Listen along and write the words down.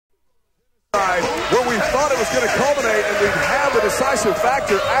side where we thought it was going to culminate and we'd have a decisive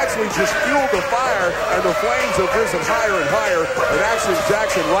factor actually just fueled the fire, and the flames have risen higher and higher. And Action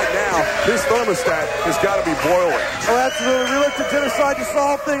Jackson right now, his thermostat has got to be boiling. Oh, absolutely. We looked to genocide to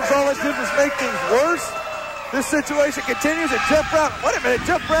solve things. All it did was make things worse. This situation continues, and Jeff Brown, wait a minute,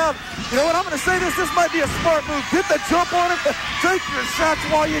 Jeff Brown, you know what, I'm going to say this might be a smart move. Get the jump on him, take your shots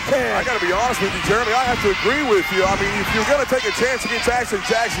while you can. I got to be honest with you, Jeremy, I have to agree with you. I mean, if you're going to take a chance against Action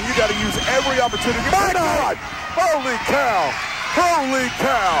Jackson, you got to use every opportunity. My God! Holy cow! Holy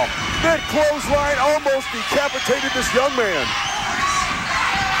cow! That clothesline almost decapitated this young man.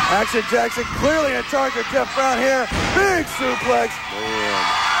 Action Jackson clearly in charge of Jeff Brown here. Big suplex.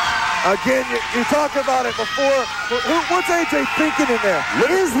 Man. Again, you talked about it before. What's AJ thinking in there?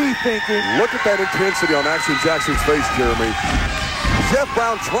 Is he thinking? Look at that intensity on Action Jackson's face, Jeremy. Jeff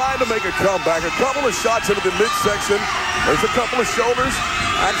Brown trying to make a comeback. A couple of shots into the midsection. There's a couple of shoulders.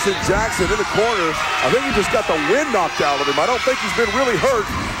 Action Jackson in the corner. I think he just got the wind knocked out of him. I don't think he's been really hurt.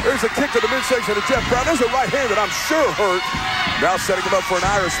 There's a kick to the midsection of Jeff Brown. There's a right hand that I'm sure hurt. Now setting him up for an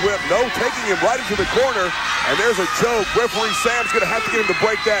Irish whip. No, taking him right into the corner. And there's a choke. Referee Sam's going to have to get him to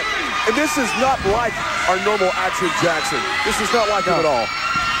break that. And this is not like our normal Action Jackson. This is not like him at all.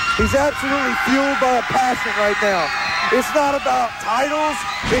 He's absolutely fueled by a passion right now. It's not about titles.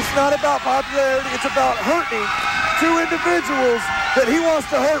 It's not about popularity. It's about hurting two individuals that he wants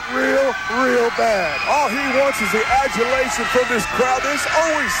to hurt real bad. All he wants is the adulation from this crowd that's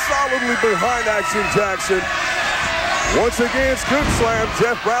always solidly behind Action Jackson. Once again, scoop slam.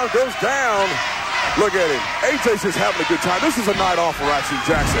 Jeff Brown goes down. Look at him. AJ's just having a good time. This is a night off for Action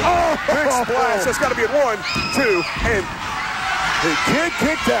Jackson. Oh, big splash. That's got to be at 1, 2, and the kid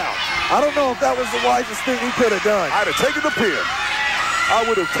kicked out. I don't know if that was the wisest thing he could have done. I'd have taken the pin. I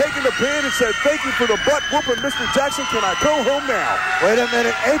would have taken the pin and said, thank you for the butt whooping, Mr. Jackson. Can I go home now? Wait a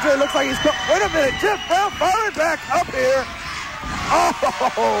minute. AJ looks like he's... Wait a minute. Jeff Brown firing back up here. Oh,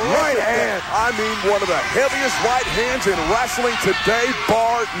 right hand. I mean, one of the heaviest right hands in wrestling today,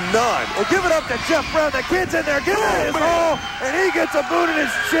 bar none. Well, give it up to Jeff Brown. The kid's in there. Give it his all, and he gets a boot in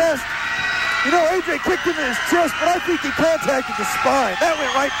his chest. You know, AJ kicked him in his chest, but I think he contacted the spine. That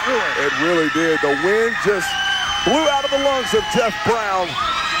went right through it. It really did. The wind just blew out of the lungs of Jeff Brown,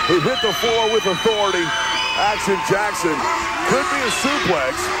 who hit the floor with authority. Action Jackson could be a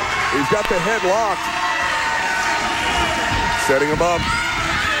suplex. He's got the head locked. Setting him up.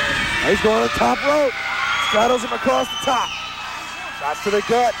 He's going to the top rope. Straddles him across the top. Shots to the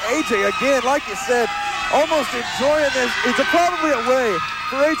gut. AJ, again, like you said, almost enjoying this. It's probably a way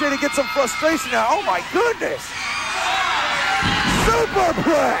for AJ to get some frustration out. Oh, my goodness.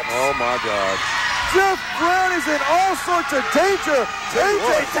 Superplex. Oh, my God. Jeff Brown is in all sorts of danger.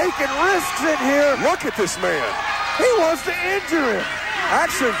 AJ taking risks in here. Look at this man. He wants to injure him.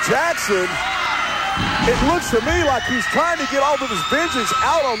 Action Jackson, it looks to me like he's trying to get all of his vengeance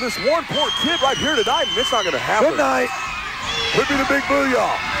out on this one poor kid right here tonight, and it's not going to happen. Good night. Could be the big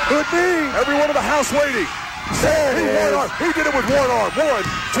booyah. Could be. Everyone in the house waiting. He did it with one arm. 1,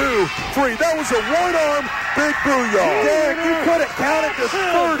 2, 3. That was a one-arm big booyah. Yeah, you couldn't count it to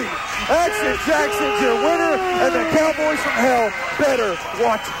 30. Action Jackson's your winner, and the Cowboys from Hell better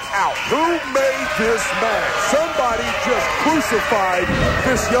watch out. Who made this match? Somebody just crucified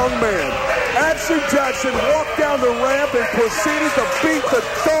this young man. Action Jackson walked down the ramp and proceeded to beat the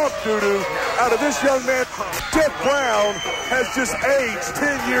dog doo-doo out of this young man. Jeff Brown has just aged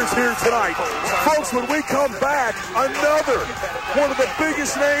 10 years here tonight. Folks, when we come back, another one of the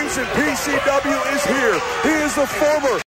biggest names in PCW is here. He is the former